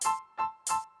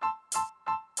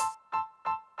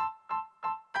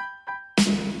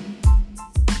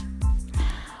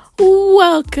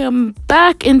Welcome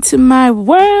back into my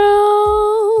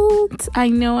world. I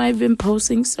know I've been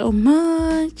posting so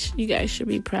much. You guys should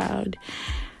be proud.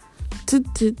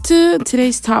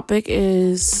 Today's topic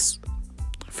is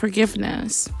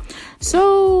forgiveness.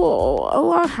 So a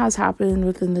lot has happened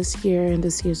within this year, and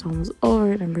this year's almost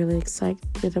over, and I'm really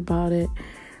excited about it.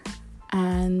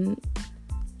 And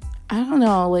I don't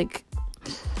know,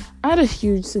 I had a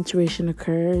huge situation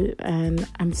occur, and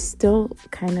I'm still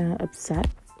kind of upset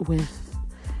with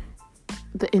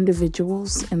the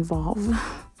individuals involved.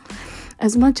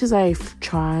 As much as I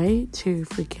try to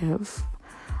forgive,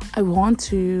 I want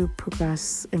to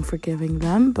progress in forgiving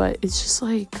them, but it's just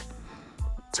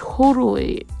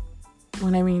totally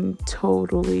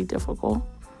difficult.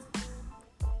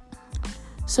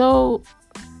 So,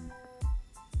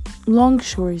 long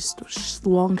story short.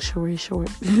 Long story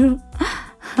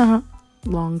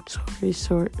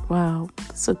short. Wow,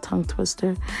 that's a tongue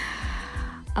twister.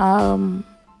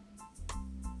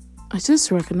 I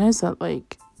just recognize that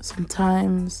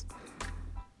sometimes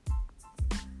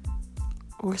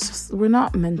we're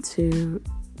not meant to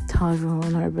tell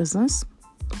everyone our business.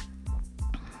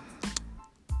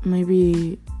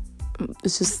 Maybe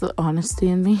it's just the honesty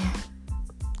in me.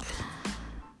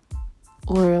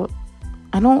 Or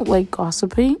I don't like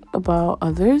gossiping about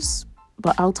others,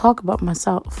 but I'll talk about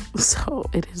myself. So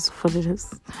it is what it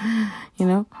is, you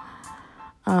know?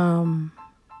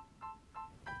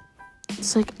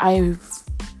 It's I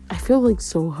feel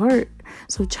so hurt.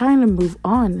 So I'm trying to move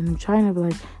on, and I'm trying to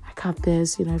be I got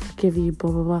this, I forgive you,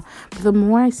 blah, blah, blah. But the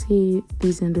more I see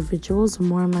these individuals, the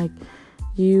more I'm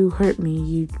you hurt me,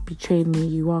 you betrayed me,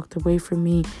 you walked away from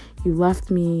me, you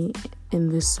left me in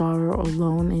this sorrow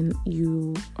alone, and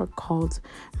you are called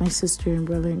my sister and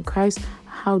brother in Christ.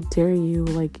 How dare you?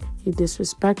 You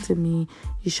disrespected me.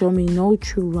 You show me no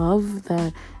true love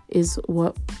that is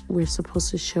what we're supposed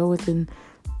to show within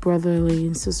brotherly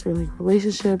and sisterly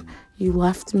relationship. You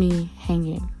left me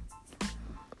hanging.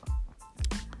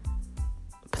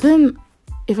 But then,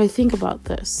 if I think about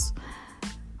this,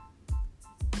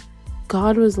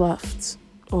 God was left,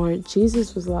 or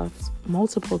Jesus was left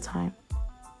multiple times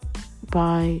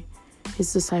by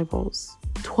his disciples.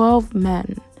 12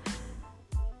 men,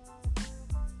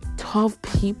 12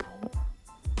 people,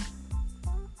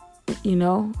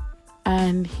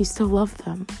 and he still loved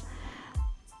them.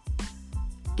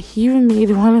 He even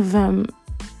made one of them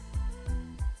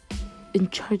in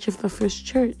charge of the first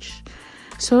church.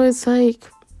 So it's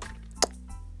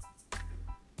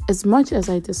as much as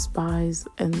I despise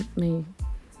and may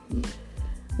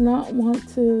not want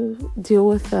to deal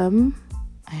with them,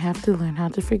 I have to learn how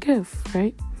to forgive,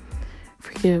 right?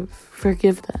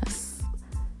 Forgiveness.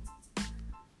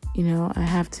 I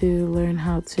have to learn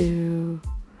how to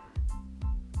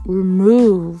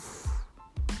remove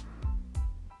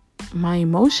my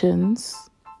emotions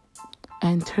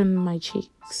and turn my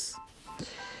cheeks.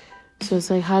 So it's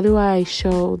how do I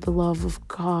show the love of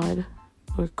God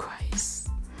or Christ,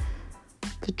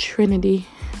 the Trinity,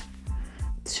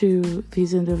 to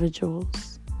these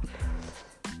individuals?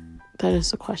 That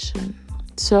is the question.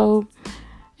 So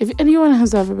if anyone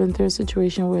has ever been through a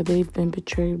situation where they've been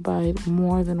betrayed by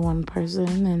more than one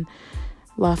person and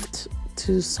left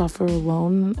to suffer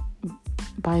alone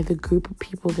by the group of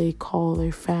people they call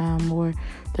their fam or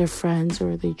their friends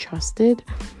or they trusted,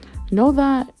 know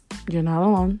that you're not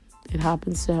alone. It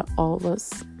happens to all of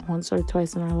us once or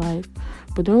twice in our life.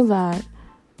 But know that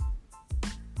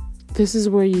this is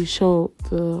where you show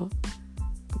the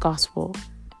gospel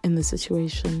in the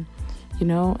situation.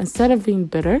 Instead of being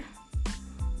bitter,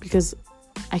 because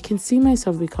I can see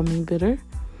myself becoming bitter,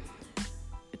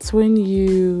 it's when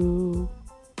you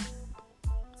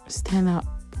stand up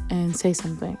and say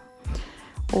something,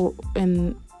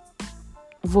 and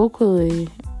vocally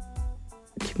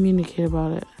communicate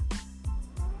about it.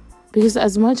 Because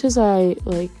as much as I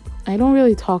don't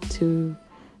really talk to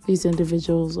these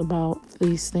individuals about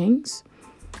these things,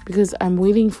 because I'm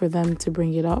waiting for them to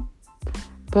bring it up,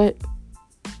 but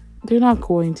they're not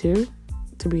going to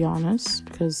be honest,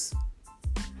 because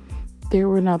they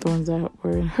were not the ones that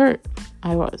were hurt.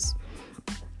 I was.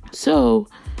 So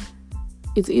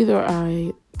it's either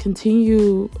I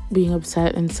continue being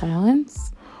upset in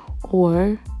silence,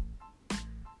 or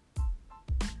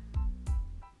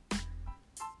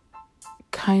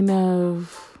kind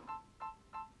of,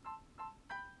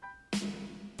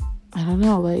 I don't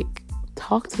know,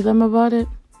 talk to them about it.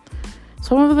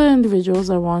 Some of the individuals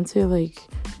I want to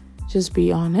just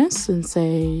be honest and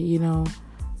say,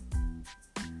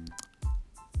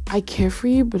 I care for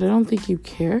you, but I don't think you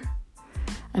care.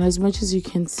 And as much as you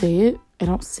can say it, I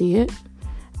don't see it.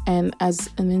 And as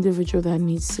an individual that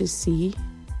needs to see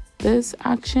these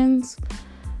actions,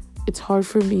 it's hard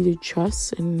for me to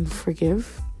trust and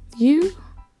forgive you.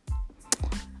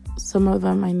 Some of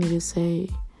them I need to say,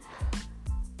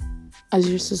 as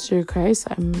your sister in Christ,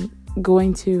 I'm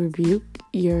going to rebuke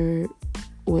your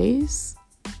ways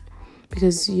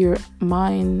because your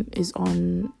mind is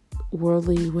on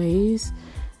worldly ways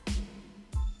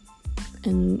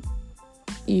and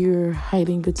you're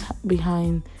hiding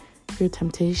behind your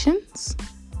temptations.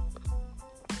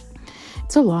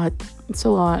 It's a lot,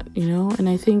 and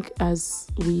I think as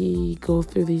we go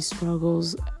through these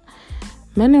struggles,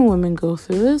 men and women go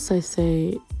through this, I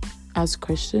say, as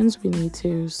Christians, we need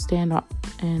to stand up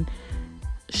and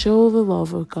show the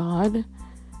love of God.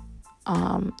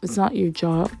 It's not your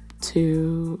job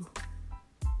to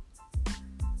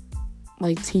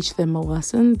teach them a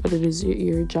lesson, but it is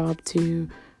your job to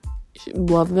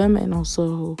love them and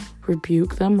also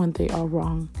rebuke them when they are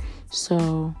wrong.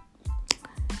 So,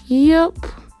 yep,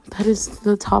 that is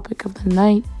the topic of the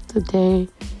night, today.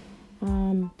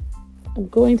 I'm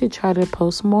going to try to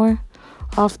post more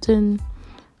often,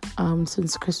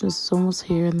 since Christmas is almost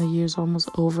here and the year's almost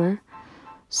over.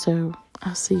 So,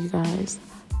 I'll see you guys.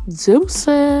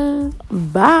 Deuces.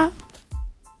 Bye.